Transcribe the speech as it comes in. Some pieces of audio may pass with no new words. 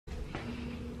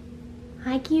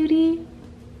Hi, cutie.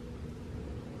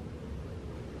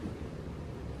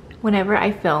 Whenever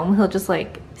I film, he'll just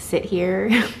like sit here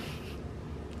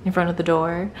in front of the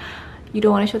door. You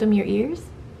don't want to show them your ears?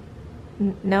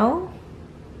 No?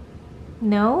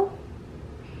 No?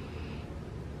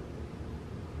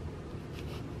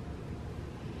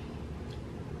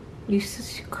 You,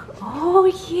 oh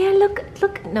yeah,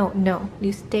 look, no,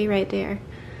 you stay right there.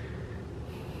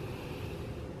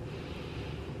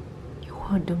 You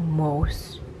are the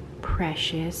most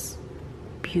precious,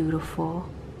 beautiful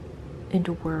in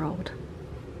the world.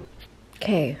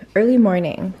 Okay, early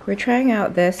morning. We're trying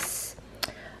out this,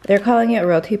 they're calling it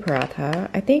roti paratha.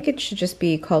 I think it should just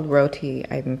be called roti,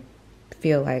 I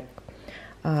feel like.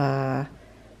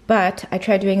 But I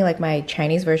tried doing like my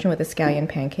Chinese version with a scallion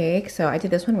pancake. So I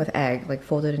did this one with egg, like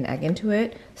folded an egg into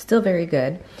it. Still very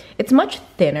good. It's much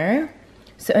thinner.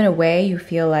 So in a way you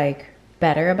feel like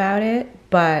better about it,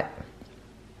 but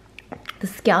the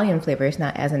scallion flavor is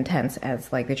not as intense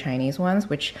as like the Chinese ones,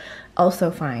 which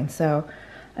also fine. So,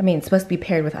 I mean, it's supposed to be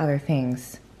paired with other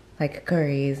things like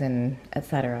curries and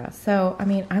etc. So, I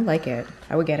mean, I like it.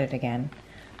 I would get it again.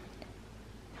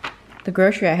 The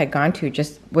grocery I had gone to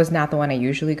just was not the one I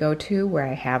usually go to, where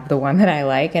I have the one that I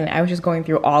like, and I was just going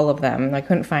through all of them. I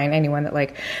couldn't find anyone that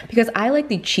like, because I like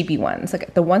the cheapy ones,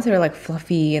 like the ones that are like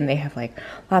fluffy and they have like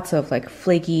lots of like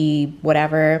flaky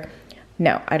whatever.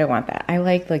 No, I don't want that. I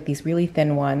like these really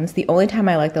thin ones. The only time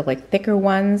I like the like thicker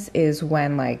ones is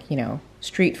when like, you know,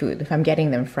 street food, if I'm getting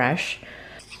them fresh.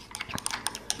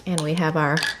 And we have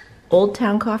our Old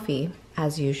Town coffee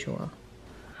as usual.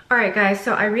 All right, guys,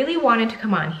 so I really wanted to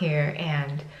come on here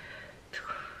and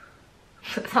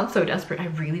it sounds so desperate. I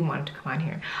really wanted to come on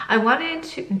here. I wanted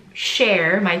to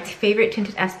share my favorite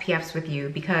tinted SPFs with you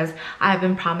because I've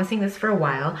been promising this for a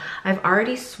while. I've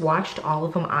already swatched all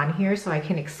of them on here so I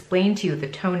can explain to you the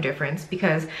tone difference,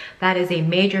 because that is a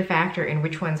major factor in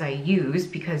which ones I use,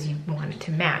 because you want it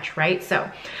to match, right? So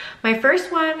my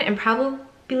first one, and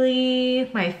probably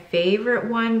my favorite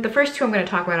one, the first two I'm going to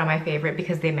talk about are my favorite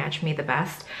because they match me the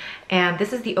best, and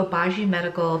this is the OBAGI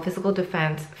Medical Physical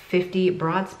Defense 50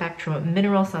 Broad Spectrum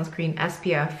Mineral Sunscreen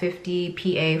SPF 50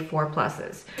 PA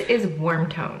 4+. It is warm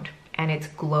toned and it's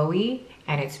glowy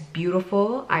and it's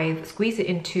beautiful. I've squeezed it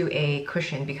into a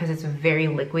cushion because it's very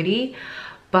liquidy,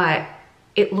 but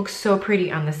it looks so pretty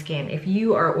on the skin. If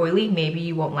you are oily, maybe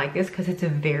you won't like this because it's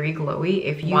very glowy.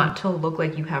 If you want to look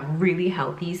like you have really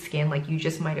healthy skin, like you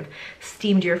just might have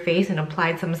steamed your face and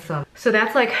applied some sun. So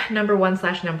that's like number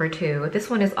 1/number 2. This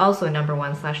one is also number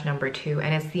 1/number 2,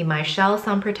 and it's the MYCHELLE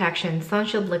Sun Protection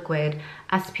Sunshield Liquid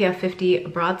SPF 50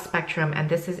 Broad Spectrum, and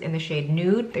this is in the shade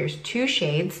Nude. There's 2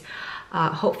 shades.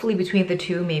 Hopefully between the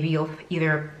two, maybe you'll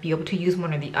either be able to use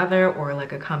one or the other, or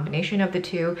like a combination of the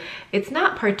two. It's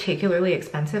not particularly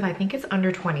expensive. I think it's under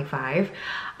 25.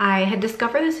 I had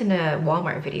discovered this in a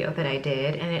Walmart video that I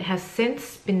did, and it has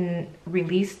since been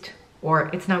released, or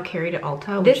it's now carried at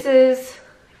Ulta. This is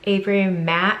a very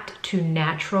matte to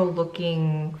natural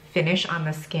looking finish on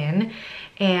the skin,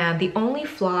 and the only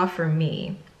flaw for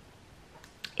me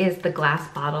is the glass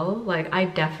bottle. Like, I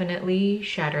definitely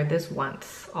shattered this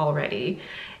once already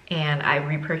and I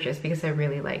repurchased because I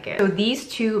really like it. So these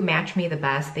two match me the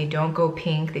best. They don't go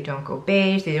pink, they don't go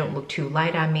beige, they don't look too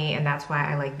light on me, and that's why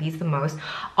I like these the most.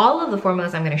 All of the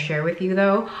formulas I'm going to share with you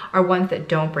though are ones that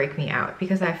don't break me out,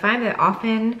 because I find that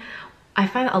often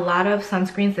a lot of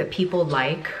sunscreens that people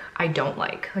like, I don't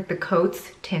like. Like the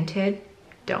Coats Tinted,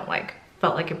 don't like.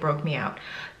 Felt like it broke me out.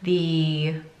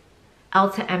 The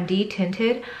Ulta MD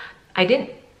Tinted, I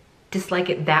didn't dislike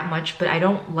it that much, but I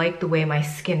don't like the way my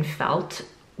skin felt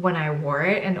when I wore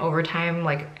it. And over time,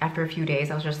 like after a few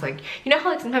days, I was just like, you know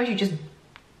how like sometimes you just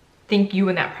think you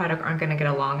and that product aren't gonna get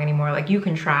along anymore? Like, you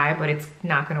can try, but it's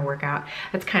not gonna work out.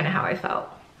 That's kind of how I felt.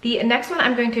 The next one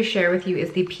I'm going to share with you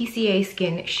is the PCA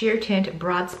Skin Sheer Tint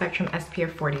Broad Spectrum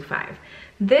SPF 45.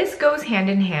 This goes hand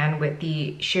in hand with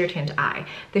the Sheer Tint Eye.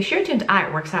 The Sheer Tint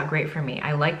Eye works out great for me.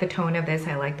 I like the tone of this,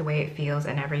 I like the way it feels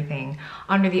and everything.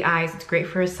 Under the eyes, it's great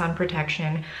for sun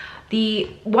protection. The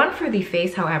one for the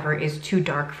face, however, is too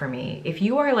dark for me. If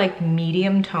you are like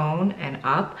medium tone and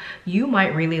up, you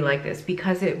might really like this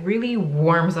because it really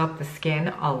warms up the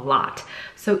skin a lot.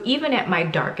 So even at my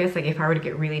darkest, like if I were to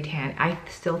get really tan, I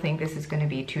still think this is gonna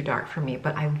be too dark for me,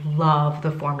 but I love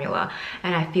the formula.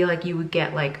 And I feel like you would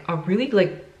get like a really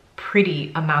like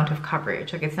pretty amount of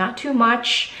coverage. Like, it's not too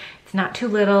much, it's not too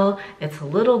little, it's a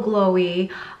little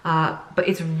glowy, but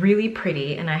it's really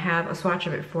pretty, and I have a swatch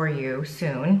of it for you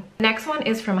soon. The next one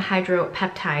is from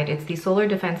HYDROPEPTIDE. It's the Solar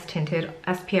Defense Tinted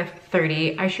SPF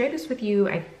 30. I shared this with you,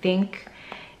 I think,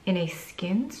 in a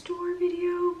skin store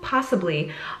video,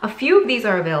 possibly. A few of these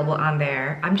are available on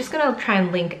there. I'm just gonna try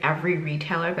and link every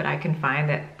retailer that I can find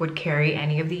that would carry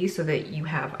any of these so that you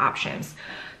have options.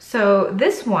 So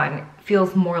this one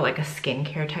feels more like a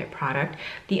skincare type product.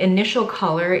 The initial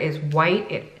color is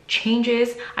white. It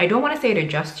changes. I don't want to say it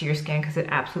adjusts to your skin because it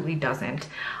absolutely doesn't.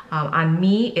 On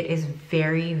me, it is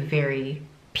very, very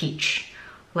peach,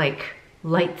 like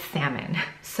light salmon.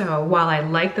 So while I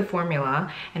like the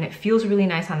formula and it feels really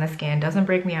nice on the skin, doesn't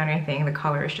break me out or anything, the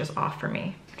color is just off for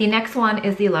me. The next one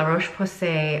is the La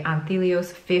Roche-Posay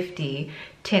ANTHELIOS 50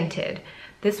 Tinted.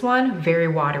 This one, very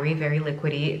watery, very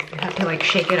liquidy. You have to like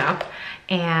shake it up.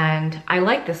 And I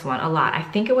like this one a lot. I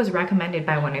think it was recommended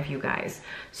by one of you guys.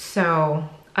 So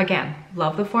again,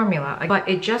 love the formula, but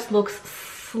it just looks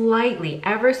slightly,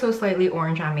 ever so slightly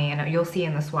orange on me, and you'll see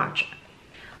in the swatch.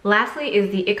 Lastly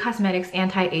is the IT Cosmetics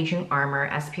Anti-Aging Armor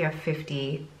SPF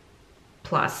 50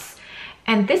 Plus.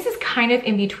 And this is kind of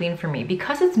in between for me.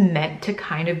 Because it's meant to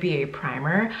kind of be a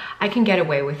primer, I can get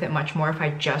away with it much more if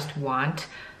I just want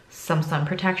some sun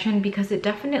protection, because it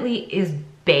definitely is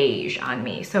beige on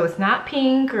me. So it's not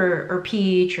pink or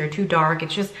peach or too dark.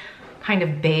 It's just kind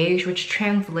of beige, which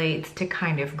translates to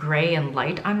kind of gray and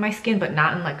light on my skin, but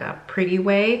not in like a pretty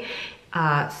way.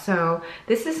 So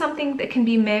this is something that can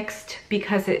be mixed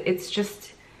because it's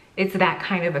that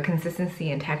kind of a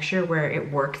consistency and texture where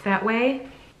it works that way.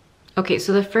 Okay,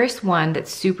 so the first one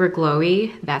that's super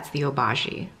glowy, that's the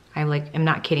OBAGI. I'm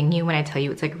not kidding you when I tell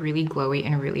you it's like really glowy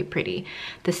and really pretty.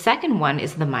 The second one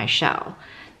is the MYCHELLE.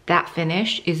 That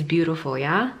finish is beautiful,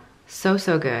 yeah? So,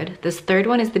 so good. This third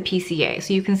one is the PCA.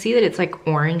 So you can see that it's like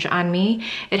orange on me.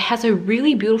 It has a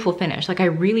really beautiful finish. Like I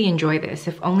really enjoy this.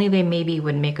 If only they maybe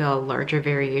would make a larger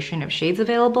variation of shades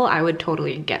available, I would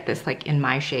totally get this like in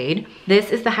my shade.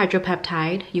 This is the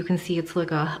HYDROPEPTIDE. You can see it's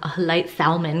like a light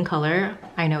salmon color.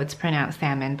 I know it's pronounced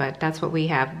salmon, but that's what we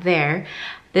have there.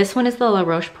 This one is the La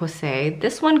Roche-Posay.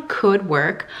 This one could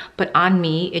work, but on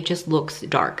me, it just looks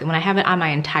dark. And when I have it on my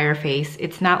entire face,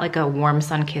 it's not like a warm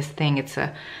sun-kissed thing. It's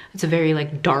a very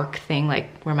like dark thing,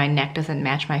 like where my neck doesn't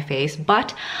match my face.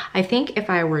 But I think if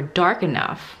I were dark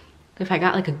enough, if I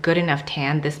got like a good enough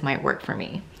tan, this might work for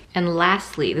me. And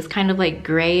lastly, this kind of like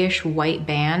grayish white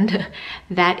band,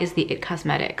 that is the IT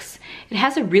Cosmetics. It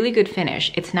has a really good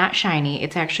finish. It's not shiny.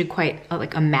 It's actually quite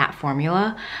like a matte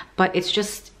formula, but it's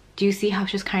just, do you see how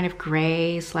it's just kind of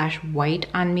gray slash white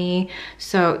on me?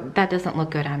 So that doesn't look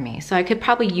good on me. So I could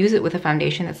probably use it with a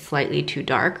foundation that's slightly too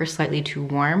dark or slightly too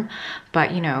warm,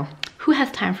 but you know, who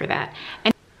has time for that?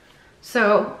 And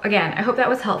so again, I hope that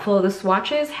was helpful. The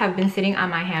swatches have been sitting on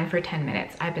my hand for 10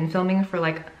 minutes. I've been filming for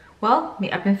like, well,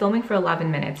 I've been filming for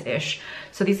 11 minutes-ish.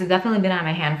 So these have definitely been on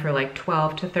my hand for like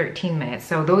 12 to 13 minutes.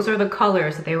 So those are the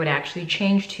colors that they would actually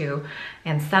change to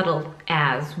and settle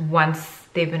as once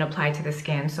they've been applied to the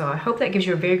skin. So I hope that gives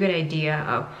you a very good idea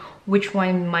of which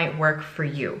one might work for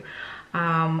you.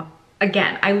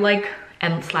 Again, I like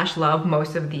and slash love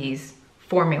most of these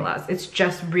formulas. It's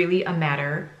just really a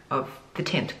matter of the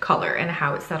tint color and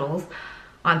how it settles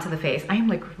onto the face. I am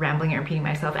like rambling and repeating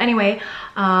myself. Anyway,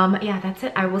 yeah, that's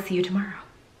it. I will see you tomorrow.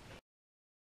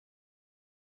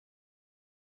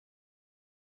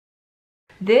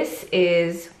 This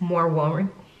is more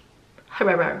warm.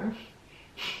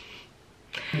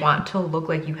 Want to look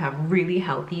like you have really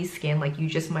healthy skin, like you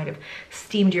just might have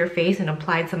steamed your face and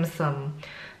applied some